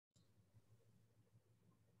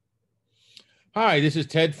Hi, this is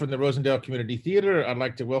Ted from the Rosendale Community Theater. I'd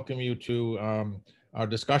like to welcome you to our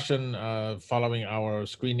discussion following our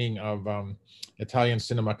screening of Italian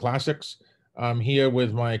cinema classics. I'm here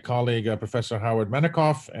with my colleague, Professor Howard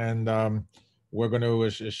Menikoff, and we're going to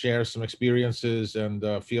share some experiences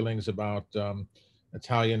and feelings about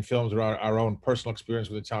Italian films, or our own personal experience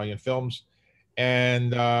with Italian films.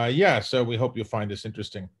 And yeah, so we hope you'll find this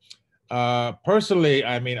interesting. Personally,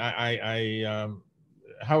 I mean,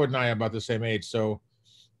 Howard and I are about the same age, so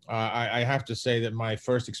I have to say that my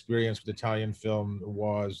first experience with Italian film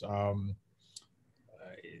was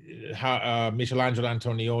Michelangelo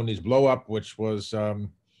Antonioni's Blow Up, which was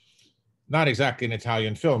not exactly an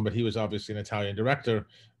Italian film, but he was obviously an Italian director.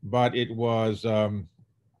 But it was um,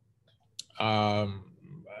 a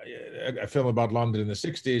film about London in the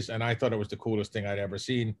 60s, and I thought it was the coolest thing I'd ever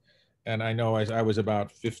seen. And I know I was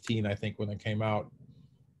about 15, I think, when it came out.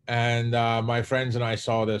 And my friends and I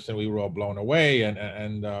saw this, and we were all blown away. And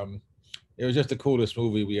it was just the coolest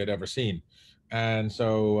movie we had ever seen. And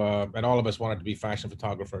so, and all of us wanted to be fashion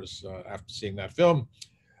photographers after seeing that film.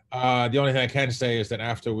 The only thing I can say is that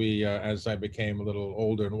after as I became a little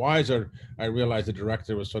older and wiser, I realized the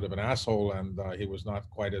director was sort of an asshole, and he was not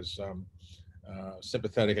quite as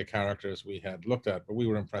sympathetic a character as we had looked at. But we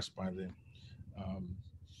were impressed by the um,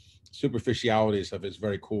 superficialities of his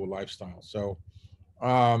very cool lifestyle. So,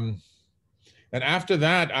 um, and after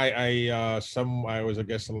that, I was, I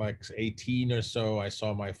guess, like 18 or so. I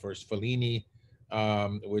saw my first Fellini,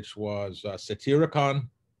 which was Satyricon.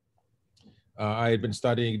 I had been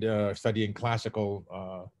studying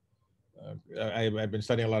classical. I've been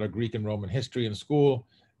studying a lot of Greek and Roman history in school,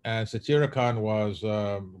 and Satyricon was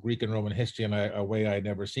Greek and Roman history in a way I'd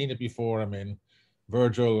never seen it before. I mean,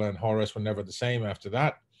 Virgil and Horace were never the same after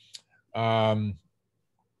that. Um,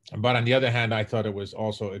 but on the other hand, I thought it was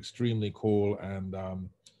also extremely cool, and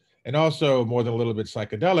also more than a little bit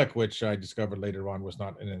psychedelic, which I discovered later on was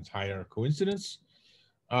not an entire coincidence.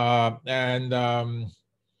 Uh, and um,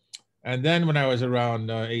 and then when I was around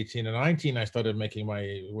 18 and 19, I started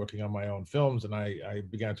working on my own films, and I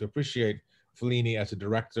began to appreciate Fellini as a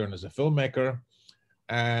director and as a filmmaker.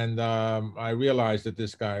 And I realized that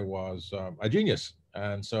this guy was a genius.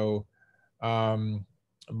 And so, um,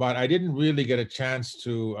 but I didn't really get a chance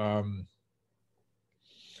to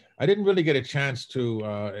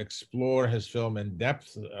explore his film in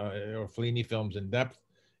depth, or Fellini films in depth,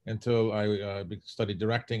 until I studied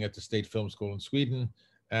directing at the State Film School in Sweden.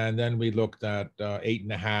 And then we looked at Eight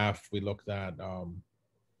and a Half. Um, we looked at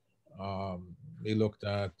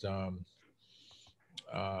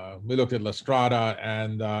we looked at La Strada,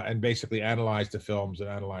 and basically analyzed the films and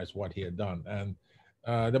analyzed what he had done. And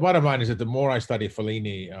the bottom line is that the more I study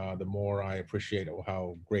Fellini, the more I appreciate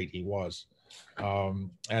how great he was.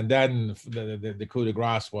 And then the coup de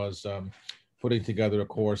grace was putting together a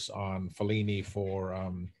course on Fellini for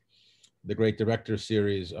the Great Director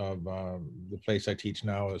series of the place I teach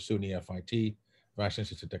now, SUNY FIT, Fashion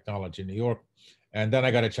Institute of Technology in New York. And then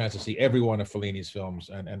I got a chance to see every one of Fellini's films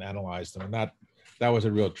and analyze them. And that was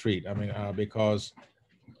a real treat. I mean, because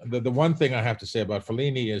the one thing I have to say about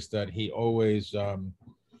Fellini is that he always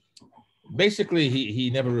basically he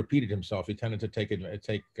never repeated himself. He tended to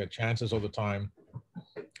take chances all the time,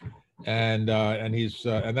 and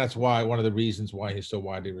that's why one of the reasons why he's so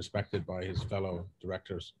widely respected by his fellow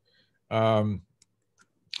directors. Um,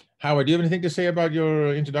 Howard, do you have anything to say about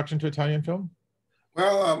your introduction to Italian film?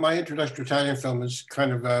 Well, my introduction to Italian film is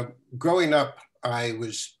kind of growing up. I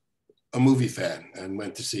was a movie fan and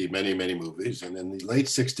went to see many, many movies. And in the late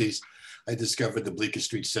 60s, I discovered the Bleecker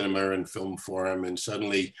Street Cinema and Film Forum, and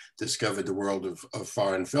suddenly discovered the world of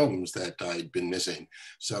foreign films that I'd been missing.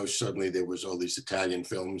 So suddenly there was all these Italian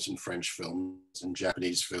films and French films and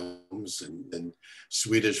Japanese films and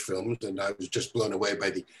Swedish films. And I was just blown away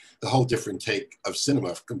by the whole different take of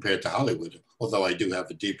cinema compared to Hollywood, although I do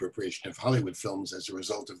have a deeper appreciation of Hollywood films as a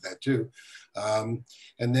result of that too. And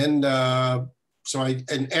then,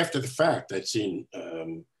 and after the fact, I'd seen,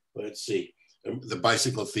 let's see, The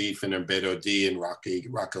Bicycle Thief and Umberto D and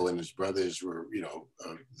Rocco and his brothers were,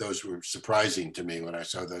 those were surprising to me when I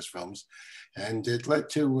saw those films. And it led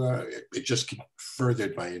to, it just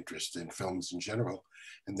furthered my interest in films in general.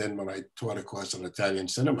 And then when I taught a course on Italian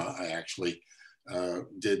cinema, I actually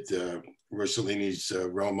did Rossellini's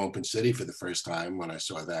Rome Open City for the first time when I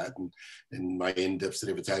saw that. And in my in-depth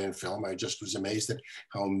study of Italian film, I just was amazed at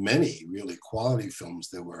how many really quality films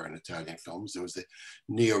there were in Italian films. There was the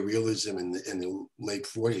neorealism in the late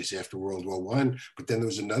 40s after World War I, but then there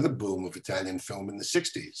was another boom of Italian film in the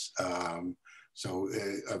 60s.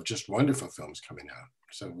 Of just wonderful films coming out.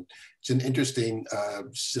 So it's an interesting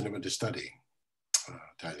cinema to study,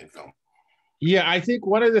 Italian film. Yeah, I think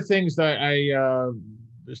one of the things that I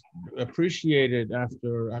just appreciated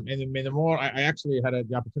after, I mean, the more I actually had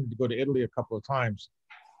the opportunity to go to Italy a couple of times,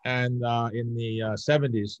 and in the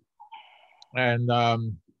 70s, and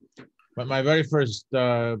but my very first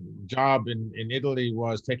job in Italy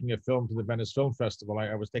was taking a film to the Venice Film Festival.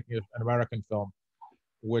 I was taking an American film,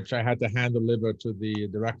 which I had to hand deliver to the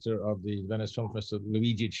director of the Venice Film Festival,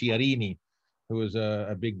 Luigi Chiarini, who was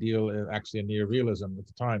a big deal, actually in neorealism at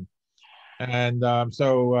the time. And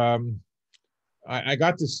I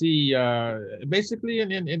got to see basically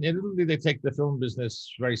in Italy they take the film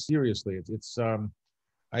business very seriously. It's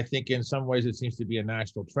I think in some ways it seems to be a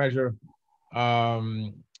national treasure,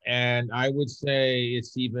 and I would say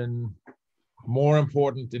it's even more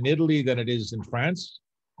important in Italy than it is in France.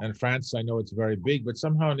 And France, I know it's very big, but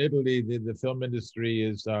somehow in Italy the film industry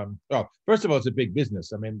is well. First of all, it's a big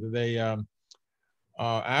business. I mean, they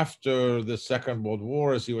after the Second World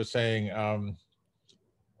War, as you were saying.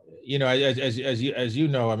 You know, as you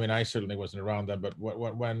know, I mean, I certainly wasn't around then, but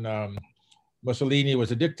when Mussolini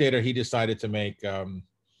was a dictator, he decided to make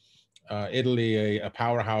Italy a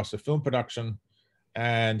powerhouse of film production,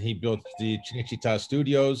 and he built the Cinecittà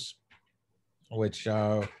Studios, which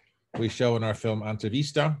we show in our film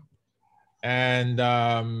Antevista, and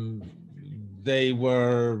they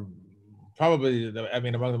were probably, I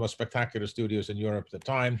mean, among the most spectacular studios in Europe at the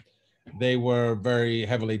time. They were very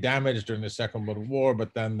heavily damaged during the Second World War,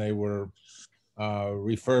 but then they were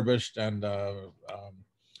refurbished and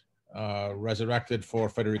resurrected for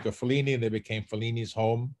Federico Fellini. They became Fellini's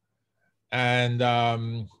home. And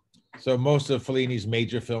so most of Fellini's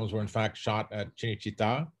major films were in fact shot at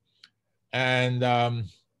Cinecittà. And but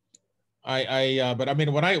I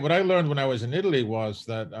mean, what I learned when I was in Italy was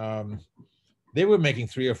that they were making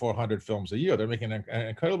 300 or 400 films a year. They're making an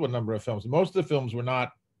incredible number of films. Most of the films were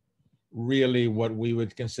not really what we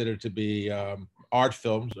would consider to be art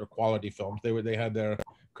films or quality films. They had their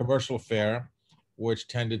commercial fare, which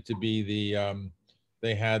tended to be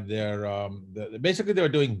they had their basically they were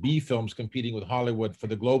doing B films competing with Hollywood for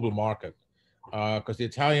the global market, because the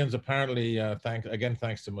Italians apparently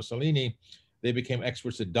thanks to Mussolini, they became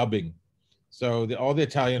experts at dubbing. So all the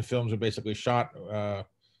Italian films were basically shot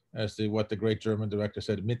as to what the great German director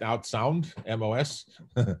said, without sound, MOS,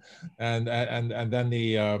 and then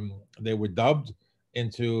they were dubbed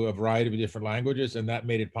into a variety of different languages, and that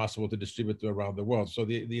made it possible to distribute them around the world. So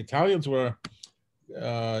the Italians were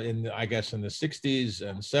I guess in the 60s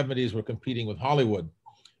and 70s were competing with Hollywood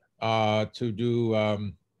to do a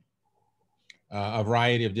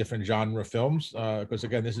variety of different genre films, because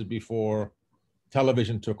again, this is before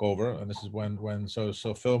television took over, and this is when so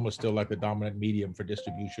film was still like the dominant medium for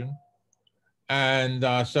distribution. And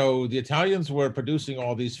so the Italians were producing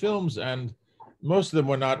all these films, and most of them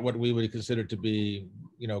were not what we would consider to be,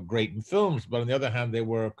 you know, great in films, but on the other hand, they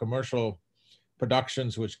were commercial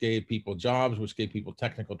productions which gave people jobs, which gave people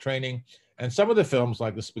technical training. And some of the films,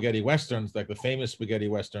 like the spaghetti westerns, like the famous spaghetti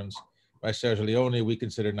westerns by Sergio Leone, we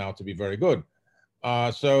consider now to be very good.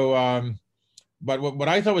 But what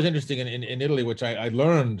I thought was interesting in Italy, which I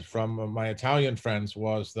learned from my Italian friends,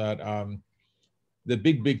 was that the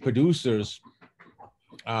big producers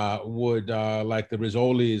would like the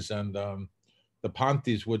Rizzolis and the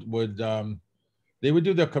Pontis would they would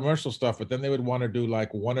do their commercial stuff, but then they would want to do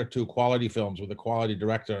like 1 or 2 quality films with a quality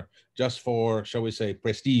director just for, shall we say,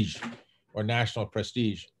 prestige or national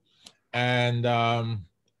prestige. And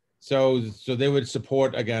so they would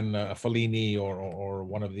support again Fellini or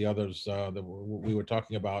one of the others that we were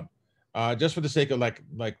talking about, just for the sake of like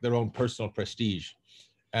their own personal prestige.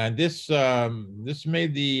 And this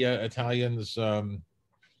made the Italians.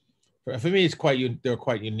 For me, they're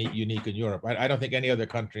quite unique in Europe. I don't think any other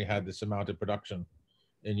country had this amount of production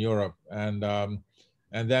in Europe, and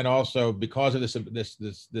then also because of this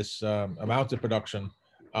amount of production.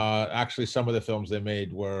 Actually, some of the films they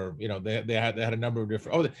made were, you know, they had a number of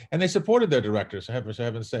different. And they supported their directors. For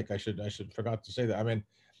heaven's sake, I should forgot to say that. I mean,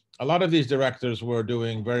 a lot of these directors were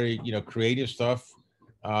doing very, you know, creative stuff,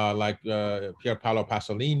 like Pier Paolo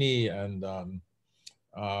Pasolini and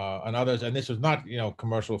others. And this was not, you know,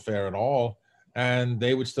 commercial fare at all. And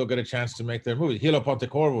they would still get a chance to make their movie. Hilo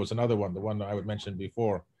Pontecorvo was another one, the one I would mention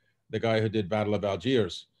before, the guy who did Battle of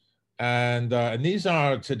Algiers. And these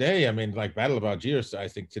are today, I mean, like Battle of Algiers, I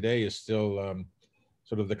think today is still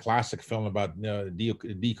sort of the classic film about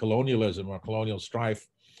decolonialism or colonial strife.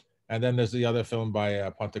 And then there's the other film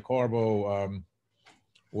by Pontecorvo,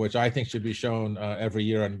 which I think should be shown every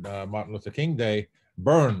year on Martin Luther King Day,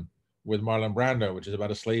 Burn, with Marlon Brando, which is about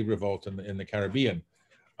a slave revolt in the Caribbean.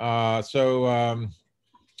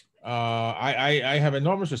 I have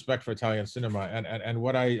enormous respect for Italian cinema, and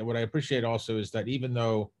what I appreciate also is that even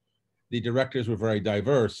though the directors were very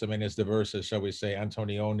diverse, I mean, as diverse as, shall we say,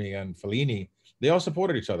 Antonioni and Fellini, they all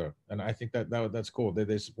supported each other, and I think that's cool.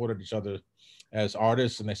 They supported each other as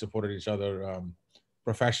artists, and they supported each other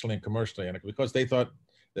professionally and commercially, and because they thought,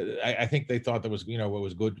 I think they thought that was, you know, what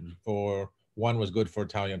was good for one was good for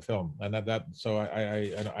Italian film, and that so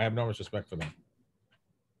I have enormous respect for them.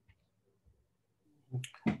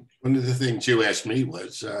 One of the things you asked me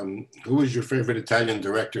was, who is your favorite Italian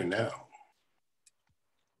director now?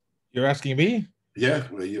 You're asking me? Yeah,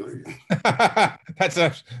 well, you.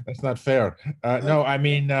 that's not fair. No, I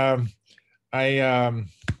mean, I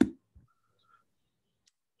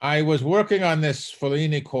I was working on this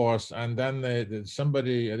Fellini course, and then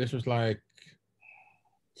somebody. This was like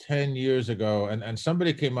 10 years ago, and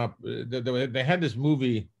somebody came up. They had this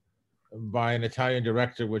movie by an Italian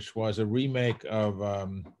director, which was a remake of.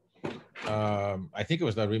 I think it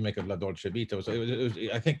was the remake of La Dolce Vita.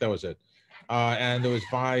 I think that was it. And it was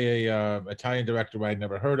by a Italian director I'd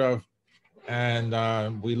never heard of,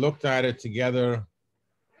 and we looked at it together.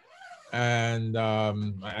 And I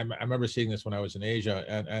remember seeing this when I was in Asia,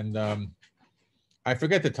 and I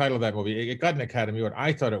forget the title of that movie. It got an Academy Award.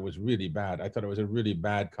 I thought it was really bad. I thought it was a really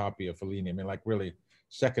bad copy of Fellini. I mean, like really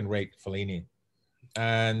second-rate Fellini.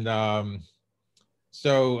 And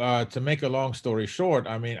so to make a long story short,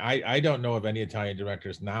 I mean, I don't know of any Italian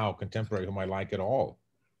directors now, contemporary, whom I like at all.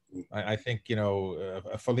 I think, you know,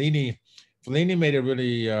 Fellini made a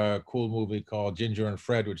really cool movie called Ginger and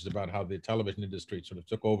Fred, which is about how the television industry sort of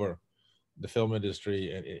took over the film industry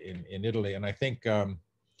in Italy. And I think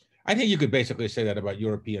you could basically say that about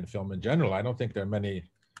European film in general. I don't think there are many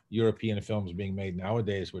European films being made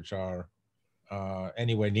nowadays which are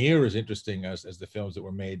anywhere near as interesting as the films that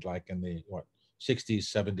were made like in the 60s,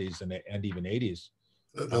 70s, and even 80s.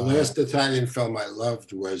 The last Italian film I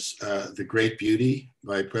loved was The Great Beauty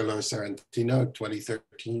by Paolo Sorrentino,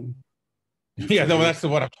 2013. Yeah, no, that's the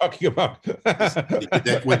one I'm talking about.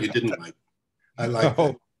 That's what you didn't like. I like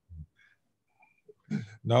that.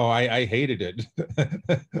 No, I hated it.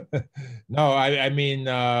 No, I mean,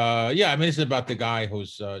 yeah, I mean, it's about the guy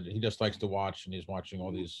who's he just likes to watch, and he's watching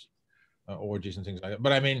all these orgies and things like that.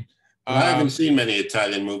 But I mean, I haven't seen many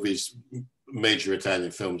Italian movies, major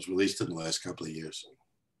Italian films released in the last couple of years.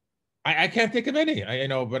 I can't think of any. I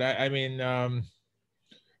know, but I mean, you know,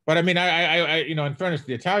 in fairness to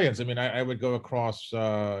the Italians, I mean, I would go across,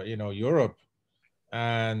 you know, Europe,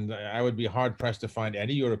 and I would be hard pressed to find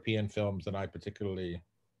any European films that I particularly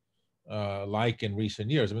like in recent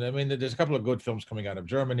years. I mean, there's a couple of good films coming out of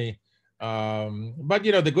Germany, but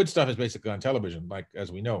you know, the good stuff is basically on television, like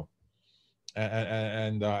as we know,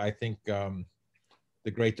 and I think the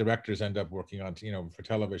great directors end up working on, you know, for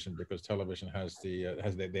television, because television has they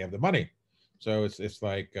have the money. So it's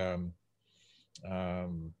like you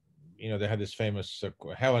know, they had this famous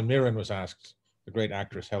Helen Mirren was asked, the great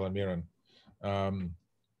actress Helen Mirren,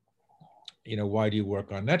 you know, why do you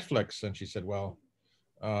work on Netflix? And she said, well,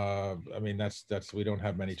 I mean, that's we don't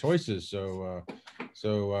have many choices. So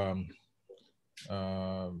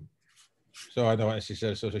I know, she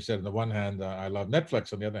said, on the one hand, I love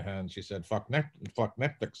Netflix. On the other hand, she said, fuck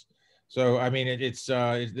Netflix. So, I mean, it's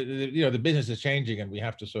you know, the business is changing, and we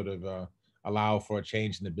have to sort of allow for a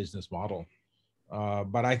change in the business model.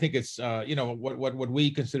 But I think it's, you know, what we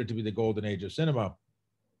consider to be the golden age of cinema,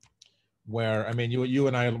 where, I mean, you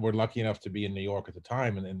and I were lucky enough to be in New York at the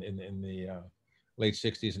time, in the late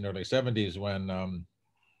 60s and early 70s, when,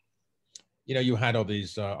 you know, you had all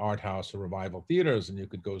these art house or revival theaters, and you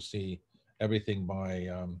could go see everything by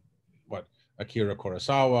Akira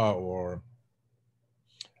Kurosawa or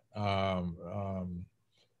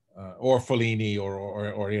Fellini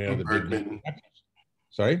or you know, the Bergman. big.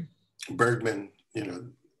 Sorry, Bergman. You know.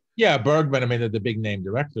 Yeah, Bergman. I mean, the big name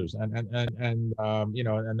directors, and you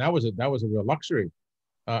know, and that was a real luxury.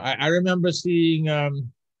 I remember seeing.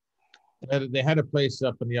 They had a place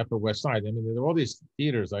up in the Upper West Side. I mean, there were all these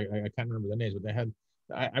theaters. I can't remember the names, but they had.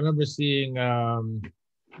 I remember seeing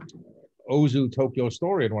Ozu Tokyo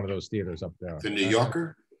Story in one of those theaters up there. The New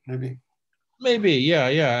Yorker, maybe. Maybe,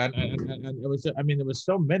 yeah, and it was. I mean, there was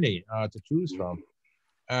so many to choose from,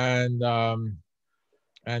 and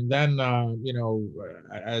then you know,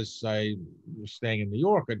 as I was staying in New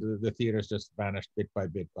York, the theaters just vanished bit by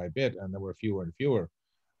bit by bit, and there were fewer and fewer.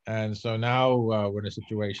 And so now we're in a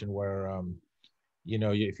situation where, you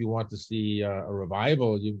know, if you want to see a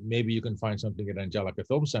revival, maybe you can find something at Angelica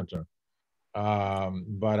Film Center.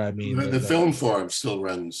 But I mean, the Film Forum still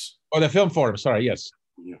runs. Oh, the Film Forum. Sorry, yes,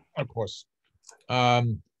 yeah. Of course.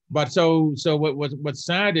 but what's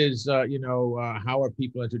sad is how are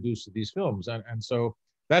people introduced to these films, and so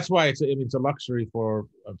that's why it's a luxury for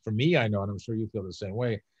me, I know, and I'm sure you feel the same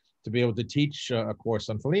way, to be able to teach a course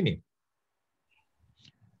on Fellini,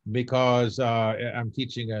 because I'm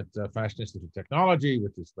teaching at Fashion Institute of Technology,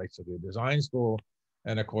 which is basically a design school,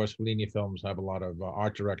 and of course Fellini films have a lot of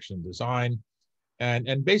art direction, design,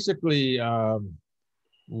 and basically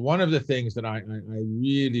one of the things that I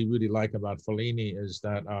really like about Fellini is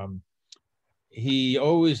that he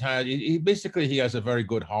always had, basically he has a very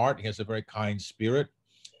good heart. He has a very kind spirit.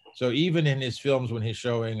 So even in his films, when he's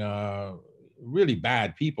showing really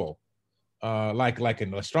bad people, like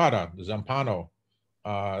in La Strada, the Zampano,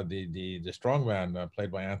 the strongman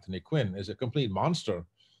played by Anthony Quinn, is a complete monster,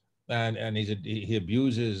 and he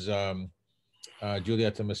abuses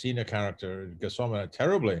Giulietta Messina character Gasoma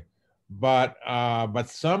terribly, but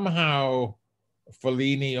somehow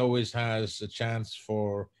Fellini always has a chance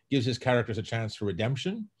for, gives his characters a chance for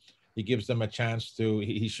redemption. He gives them a chance to,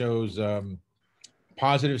 he shows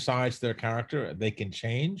positive sides to their character. They can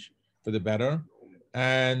change for the better,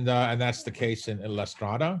 and that's the case in La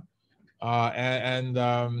Strada. I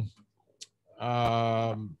don't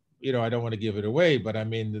want to give it away, but I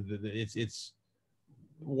mean, it's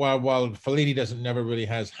while Fellini doesn't never really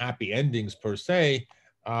has happy endings per se,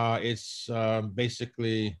 it's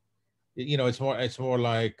basically, it's more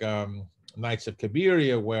like Knights of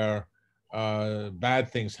Cabiria, where bad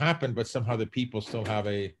things happen, but somehow the people still have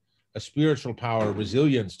a spiritual power,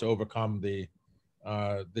 resilience to overcome the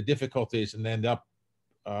difficulties, and end up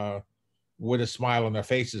with a smile on their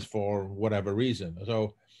faces for whatever reason.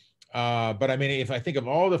 So, but I mean, if I think of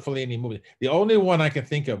all the Fellini movies, the only one I can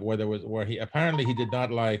think of where he apparently he did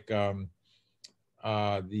not like uh,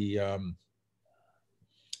 the um,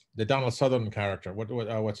 the Donald Sutherland character.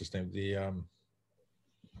 What's his name?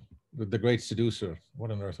 The Great Seducer.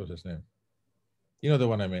 What on earth was his name? You know the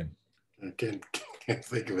one I mean. I can't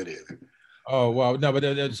think of it either. Oh well, no,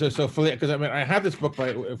 but so because I mean I have this book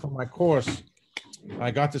from my course.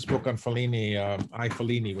 I got this book on Fellini, I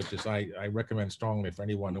Fellini, which is I recommend strongly for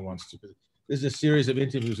anyone who wants to. This is a series of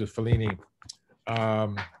interviews with Fellini,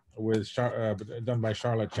 um, done by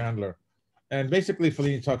Charlotte Chandler, and basically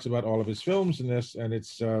Fellini talks about all of his films in this, and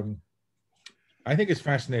it's I think it's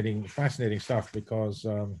fascinating stuff, because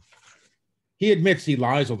he admits he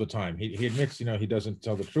lies all the time. He admits he doesn't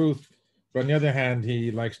tell the truth, but on the other hand,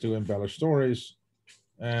 he likes to embellish stories,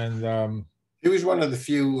 and he was one of the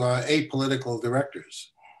few apolitical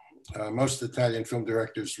directors. Most Italian film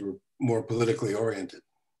directors were more politically oriented.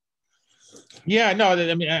 Yeah, no,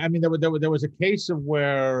 there was a case of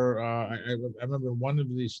where I remember one of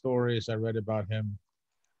these stories I read about him.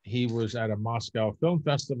 He was at a Moscow Film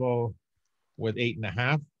Festival with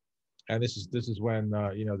 8½, and this is when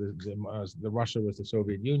the Russia was the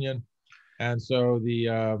Soviet Union, and so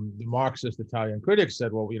the Marxist Italian critics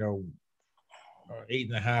said, well,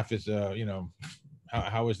 8½is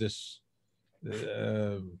how is this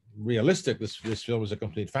realistic? This film is a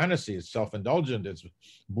complete fantasy. It's self-indulgent. It's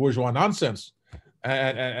bourgeois nonsense.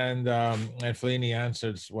 And Fellini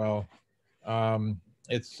answers, well,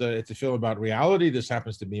 it's a film about reality. This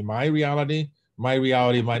happens to be my reality. My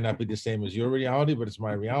reality might not be the same as your reality, but it's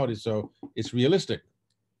my reality, so it's realistic.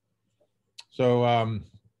 So I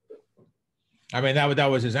mean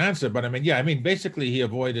that was his answer. But I mean, yeah, I mean basically he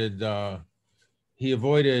avoided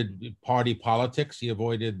party politics. He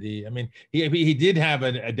avoided he did have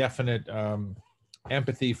a definite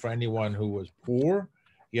empathy for anyone who was poor.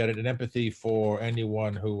 He had an empathy for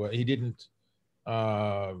anyone who he didn't,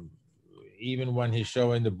 even when he's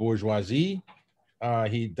showing the bourgeoisie,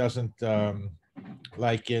 he doesn't,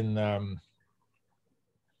 like in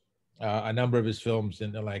a number of his films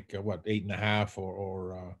in like what, 8½,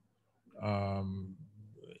 or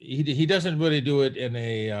he doesn't really do it in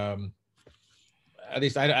a at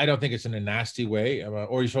least I don't think it's in a nasty way,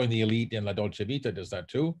 or he's showing the elite in La Dolce Vita does that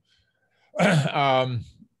too.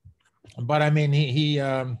 But I mean, he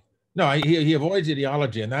avoids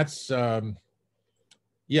ideology, and that's yeah,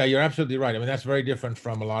 you're absolutely right. I mean, that's very different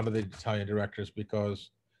from a lot of the Italian directors,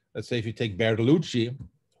 because let's say if you take Bertolucci,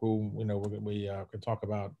 who we can talk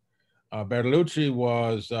about, Bertolucci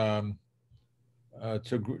was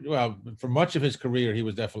for much of his career he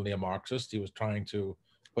was definitely a Marxist. He was trying to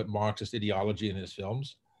put Marxist ideology in his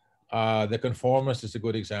films. The Conformist is a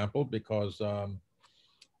good example, because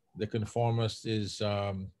The Conformist is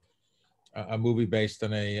a movie based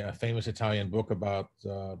on a famous Italian book about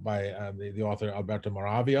by the author Alberto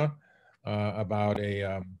Moravia, about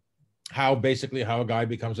how a guy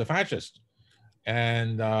becomes a fascist,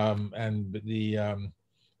 and the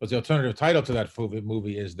alternative title to that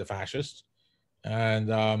movie is The Fascist.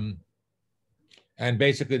 and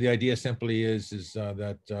basically the idea simply is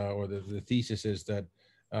that, or the thesis is that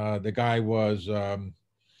the guy was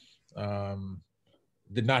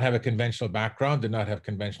did not have a conventional background, did not have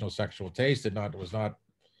conventional sexual taste, was not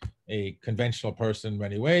a conventional person in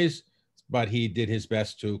many ways, but he did his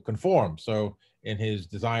best to conform. So in his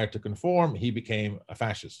desire to conform, he became a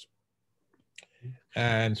fascist.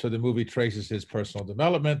 And so the movie traces his personal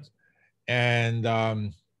development, and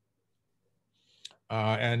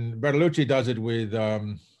Bertolucci does it with,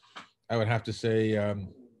 I would have to say,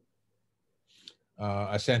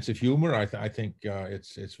 a sense of humor. I think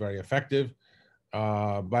it's very effective.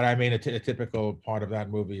 But I mean, a typical part of that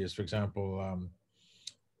movie is, for example,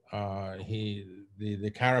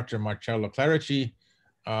 the character Marcello Clerici,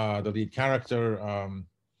 the lead character,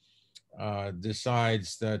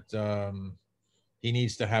 decides that he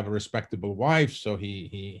needs to have a respectable wife, so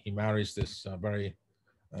he marries this very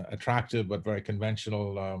attractive but very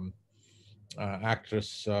conventional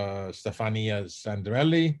actress, Stefania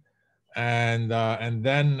Sandrelli, and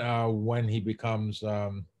then when he becomes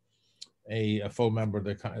a full member of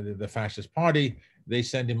the fascist party, they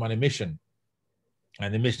send him on a mission,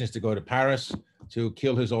 and the mission is to go to Paris to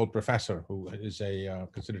kill his old professor, who is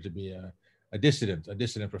considered to be a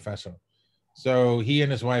dissident professor. So he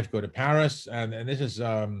and his wife go to Paris, and this is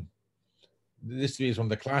one of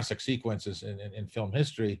the classic sequences in film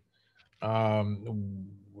history.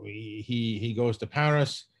 He goes to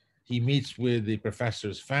Paris, he meets with the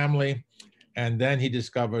professor's family, and then he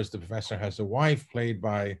discovers the professor has a wife played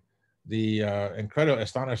by the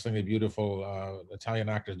astonishingly beautiful Italian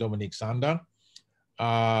actress Dominique Sanda,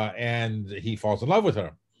 and he falls in love with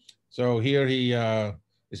her. So here he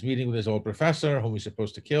is meeting with his old professor, whom he's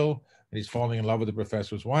supposed to kill, and he's falling in love with the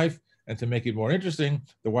professor's wife. And to make it more interesting,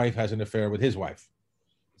 the wife has an affair with his wife.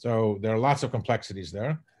 So there are lots of complexities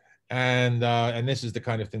there. And this is the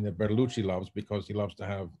kind of thing that Bertolucci loves, because he loves to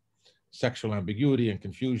have sexual ambiguity and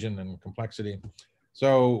confusion and complexity.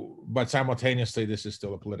 So, but simultaneously, this is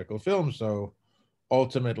still a political film. So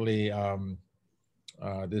ultimately,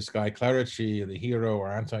 this guy Clerici, the hero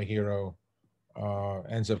or anti-hero,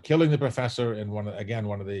 ends up killing the professor in one of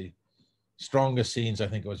the strongest scenes. I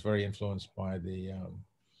think it was very influenced by the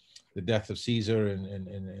death of Caesar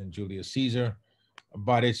and Julius Caesar.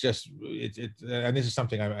 But it's just and this is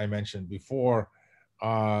something I mentioned before.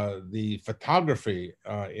 The photography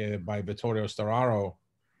by Vittorio Storaro,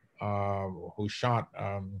 who shot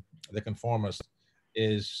The Conformist,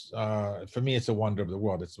 is for me, it's a wonder of the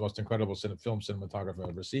world. It's the most incredible film cinematographer I've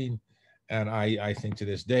ever seen, and I think to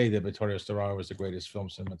this day that Vittorio Storaro is the greatest film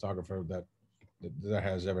cinematographer that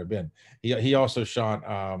has ever been. He also shot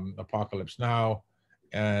Apocalypse Now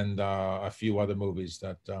and a few other movies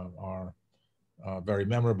that are very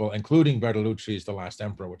memorable, including Bertolucci's The Last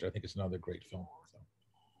Emperor, which I think is another great film. So.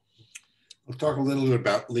 We'll talk a little bit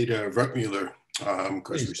about Lida Wertmuller,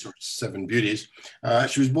 because we saw Seven Beauties.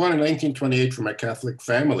 She was born in 1928 from a Catholic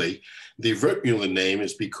family. The Wertmuller name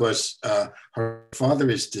is because her father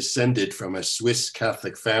is descended from a Swiss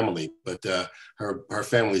Catholic family, but her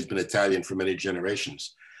family has been Italian for many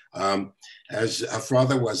generations. As her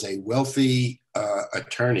father was a wealthy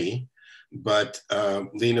attorney, but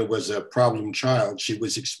Lena was a problem child. She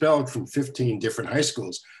was expelled from 15 different high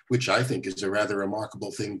schools, which I think is a rather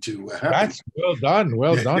remarkable thing to happen. That's well done.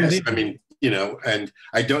 Well done. Yes, I mean, and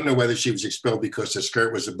I don't know whether she was expelled because her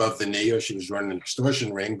skirt was above the knee or she was running an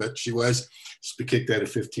extortion ring, but she was kicked out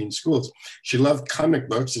of 15 schools. She loved comic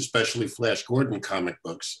books, especially Flash Gordon comic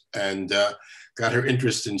books, and got her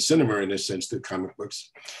interest in cinema, in a sense, through comic books.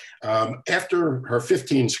 After her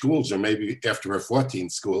 15 schools, or maybe after her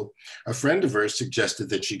 14th school, a friend of hers suggested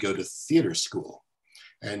that she go to theater school.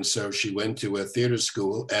 And so she went to a theater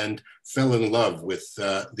school and fell in love with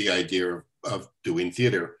the idea of doing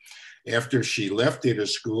theater. After she left theater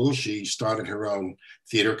school, she started her own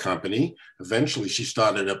theater company. Eventually, she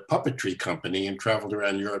started a puppetry company and traveled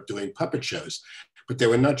around Europe doing puppet shows. But they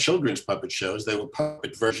were not children's puppet shows. They were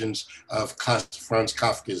puppet versions of Franz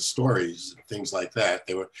Kafka's stories, things like that.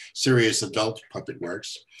 They were serious adult puppet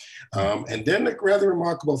works. And then a rather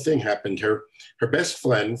remarkable thing happened. Her best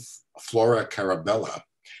friend, Flora Carabella,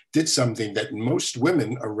 did something that most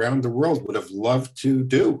women around the world would have loved to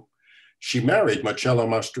do. She married Marcello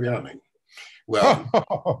Mastroianni. Well,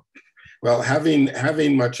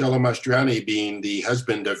 having Marcello Mastroianni being the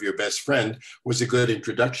husband of your best friend was a good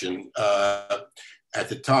introduction. At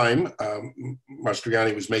the time,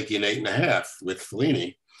 Mastroianni was making 8.5 with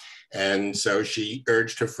Fellini. And so she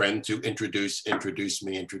urged her friend to introduce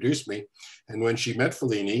me. And when she met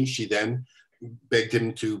Fellini, she then begged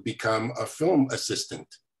him to become a film assistant.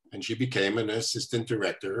 and she became an assistant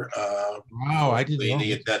director Wow, for I didn't know Fellini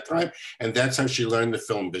this. at that time. And that's how she learned the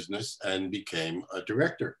film business and became a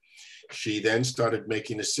director. She then started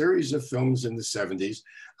making a series of films in the 70s.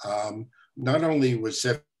 Not only was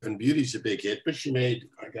Seven Beauties a big hit, but she made,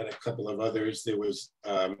 I got a couple of others. There was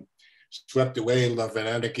Swept Away, Love and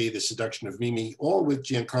Anarchy, The Seduction of Mimi, all with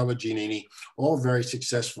Giancarlo Giannini, all very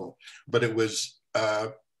successful. But it was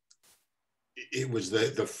the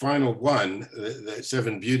final one, the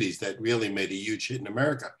Seven Beauties, that really made a huge hit in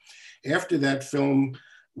America. After that film,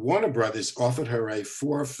 Warner Brothers offered her a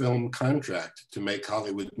 4-film contract to make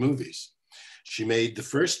Hollywood movies. She made the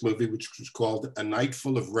first movie, which was called A Night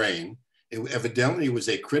Full of Rain. It evidently was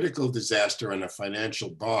a critical disaster and a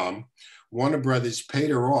financial bomb. Warner Brothers paid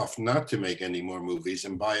her off not to make any more movies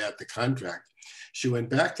and buy out the contract. She went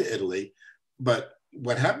back to Italy, but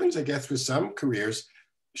what happens, I guess, with some careers,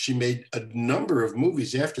 she made a number of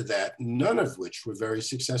movies after that, none of which were very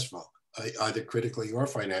successful, either critically or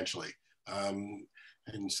financially.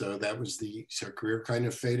 And so that was her career kind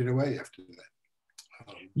of faded away after that.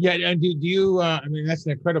 Yeah, and do you? I mean, that's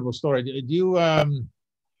an incredible story. Do you have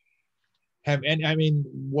any? I mean,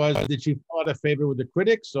 did she fall out of favor with the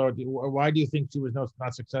critics, or why do you think she was not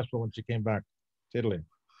successful when she came back to Italy?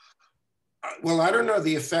 Well, I don't know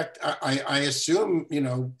the effect. I assume,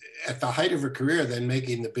 at the height of her career, then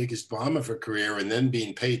making the biggest bomb of her career and then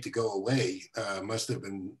being paid to go away must have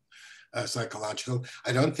been psychological.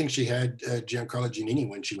 I don't think she had Giancarlo Giannini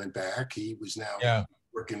when she went back. He was now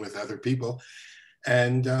working with other people.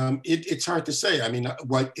 And it's hard to say. I mean,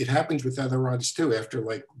 what it happens with other artists too, after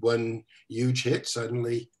like one huge hit,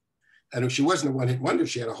 suddenly, and she wasn't a one-hit wonder.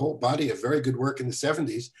 She had a whole body of very good work in the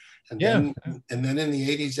 70s. And then in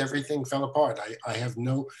the 80s, everything fell apart.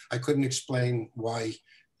 I couldn't explain why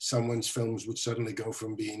someone's films would suddenly go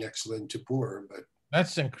from being excellent to poor, but.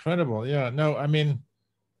 That's incredible. Yeah, no, I mean,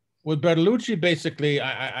 with Bertolucci, basically,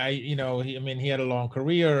 he had a long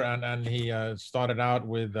career and he started out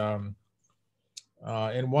with, in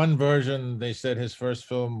one version, they said his first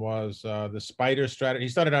film was The Spider Strategy. He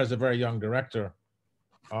started out as a very young director.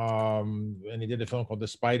 And he did a film called The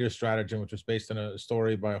Spider Stratagem, which was based on a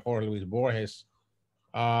story by Jorge Luis Borges,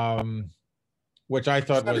 which I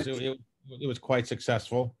thought it was quite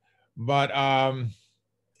successful. But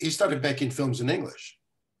he started making films in English.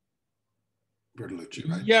 Bertolucci,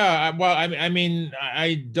 right? Yeah, well, I mean,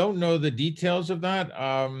 I don't know the details of that.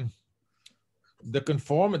 The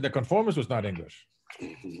Conformist was not English.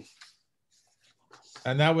 Mm-hmm.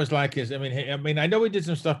 And that was like his. I mean, I know he did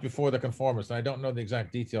some stuff before The Conformist. And I don't know the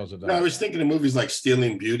exact details of that. No, I was thinking of movies like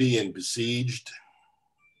Stealing Beauty and Besieged.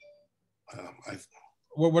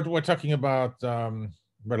 We're talking about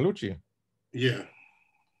Bertolucci. Yeah.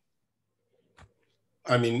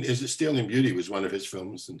 I mean, Stealing Beauty was one of his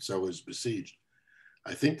films, and so was Besieged.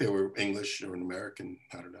 I think they were English or an American.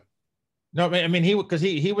 I don't know. No, I mean, he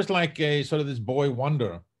was like a sort of this boy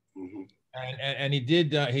wonder. Mm-hmm. And he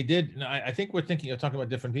did. I think we're talking about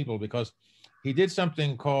different people, because he did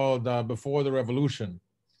something called Before the Revolution,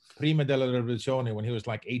 Prima della Rivoluzione, when he was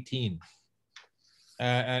like 18.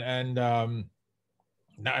 I mean,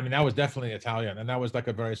 that was definitely Italian, and that was like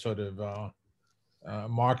a very sort of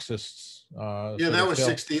Marxist. That was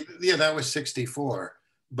 60. Yeah, that was 64.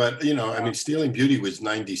 But I mean, Stealing Beauty was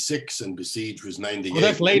 96 and Besieged was 98. Well,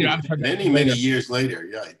 that's later. I'm sorry, many years later.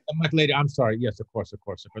 Yeah. Much later. I'm sorry. Yes, of course.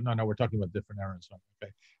 No, we're talking about different eras. Okay.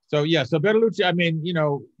 So yeah. So Bertolucci. I mean,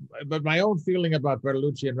 but my own feeling about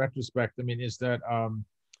Bertolucci in retrospect, I mean, is that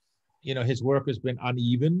his work has been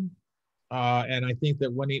uneven, and I think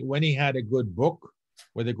that when he had a good book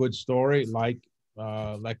with a good story, like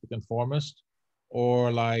The Conformist, or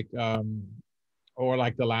like The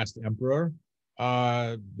Last Emperor.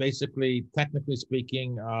 Basically, technically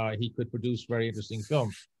speaking, he could produce very interesting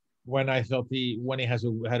films. When I felt when he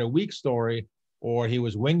had a weak story, or he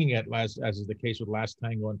was winging it, as is the case with Last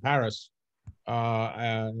Tango in Paris,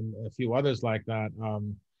 and a few others like that,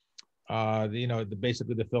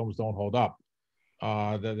 basically the films don't hold up.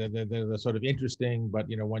 They're sort of interesting, but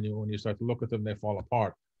when you start to look at them, they fall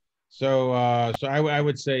apart. So I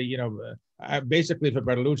would say, basically for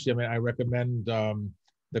Bertolucci, I mean, I recommend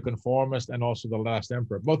The Conformist and also The Last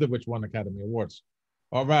Emperor, both of which won Academy Awards.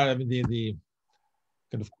 Or rather, I mean, the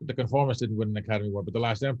Conformist didn't win an Academy Award, but The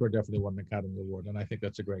Last Emperor definitely won an Academy Award, and I think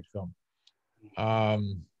that's a great film.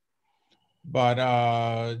 But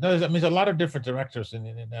no, there's a lot of different directors in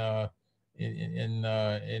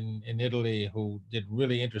Italy who did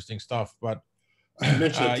really interesting stuff. But you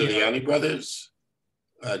mentioned the Giuliani brothers.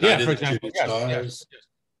 Yeah, for example, yes.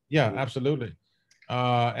 Yeah, absolutely.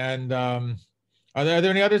 And are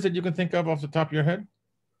there any others that you can think of off the top of your head?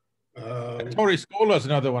 Tori Scola is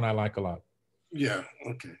another one I like a lot. Yeah.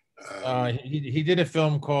 Okay. He did a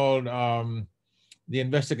film called The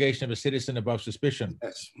Investigation of a Citizen Above Suspicion,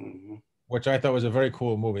 yes. Mm-hmm. which I thought was a very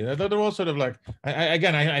cool movie. They're all sort of like,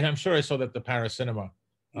 I'm sure I saw that at the Paris Cinema,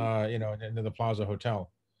 you know, in the Plaza Hotel.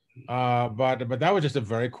 But that was just a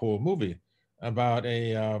very cool movie about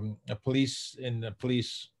a police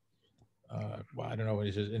well, I don't know what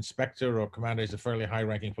he's an inspector or commander. He's a fairly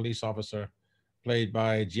high-ranking police officer, played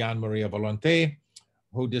by Gian Maria Volonté,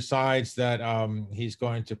 who decides that he's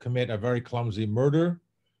going to commit a very clumsy murder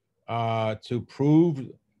to prove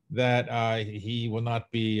that he will not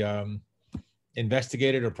be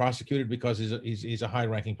investigated or prosecuted because he's a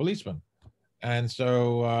high-ranking policeman. And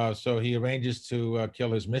so he arranges to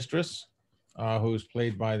kill his mistress, who's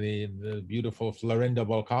played by the beautiful Florinda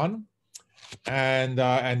Balkan,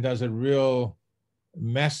 and does a real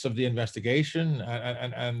mess of the investigation,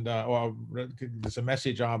 or there's a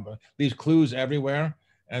messy job, leaves clues everywhere,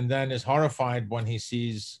 and then is horrified when he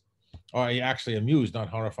sees, or he actually amused, not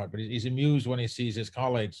horrified, but he's amused when he sees his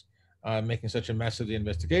colleagues making such a mess of the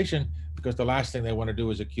investigation, because the last thing they want to do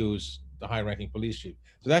is accuse the high-ranking police chief.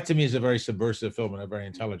 So that to me is a very subversive film in a very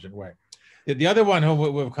intelligent way. The other one who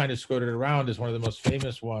we've kind of skirted around is one of the most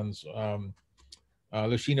famous ones,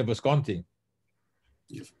 Lucina Visconti,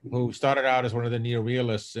 who started out as one of the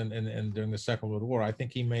neorealists during the Second World War. I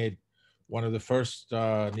think he made one of the first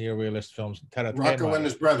neorealist films, Terra Trema. Rocco and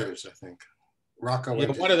his brothers, I think. Rocco. Yeah,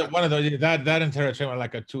 one of those that and Terra Trema,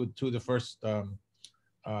 like two of the first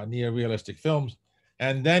neorealistic films.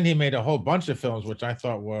 And then he made a whole bunch of films, which I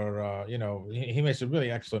thought were, you know, he made some really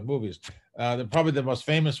excellent movies. Probably the most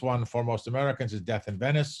famous one for most Americans is Death in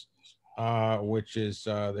Venice, which is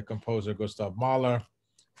the composer Gustav Mahler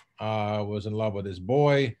was in love with his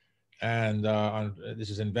boy, and this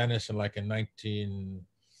is in Venice, and like in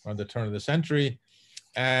on the turn of the century,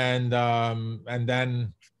 and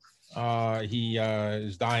then he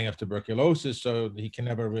is dying of tuberculosis, so he can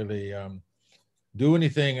never really do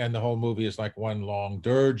anything, and the whole movie is like one long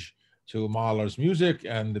dirge to Mahler's music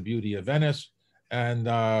and the beauty of Venice, and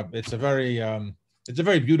it's a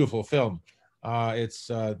very beautiful film.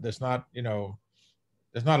 There's not, you know,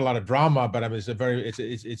 there's not a lot of drama, but I mean,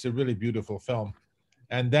 it's a really beautiful film.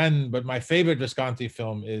 And then, but my favorite Visconti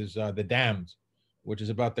film is The Damned, which is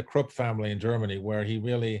about the Krupp family in Germany, where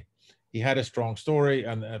he had a strong story.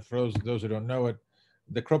 And for those who don't know it,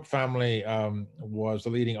 the Krupp family was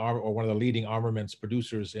one of the leading armaments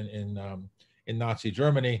producers in Nazi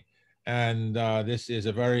Germany. And this is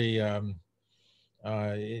a very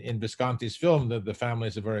in Visconti's film, the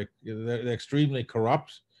families are they're extremely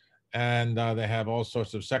corrupt, and they have all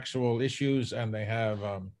sorts of sexual issues, and they have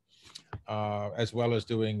as well as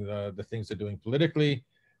doing the things they're doing politically,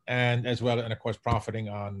 and of course profiting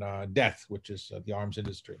on death, which is the arms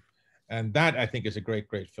industry. And that, I think, is a great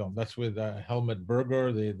film. That's with Helmut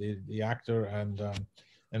Berger, the actor, and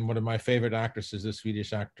one of my favorite actresses, the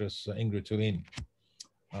Swedish actress Ingrid Thulin.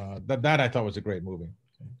 That I thought was a great movie.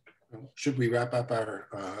 Should we wrap up our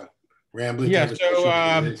rambling? Yeah,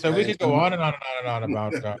 so we could go on and on and on and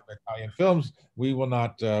on about Italian films. We will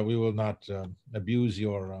not abuse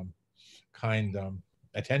your kind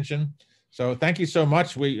attention. So thank you so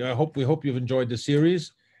much. We hope you've enjoyed the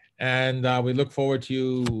series, and we look forward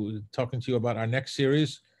to talking to you about our next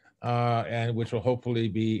series, and which will hopefully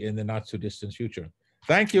be in the not so distant future.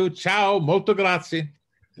 Thank you. Ciao. Molto grazie.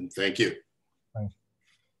 And thank you.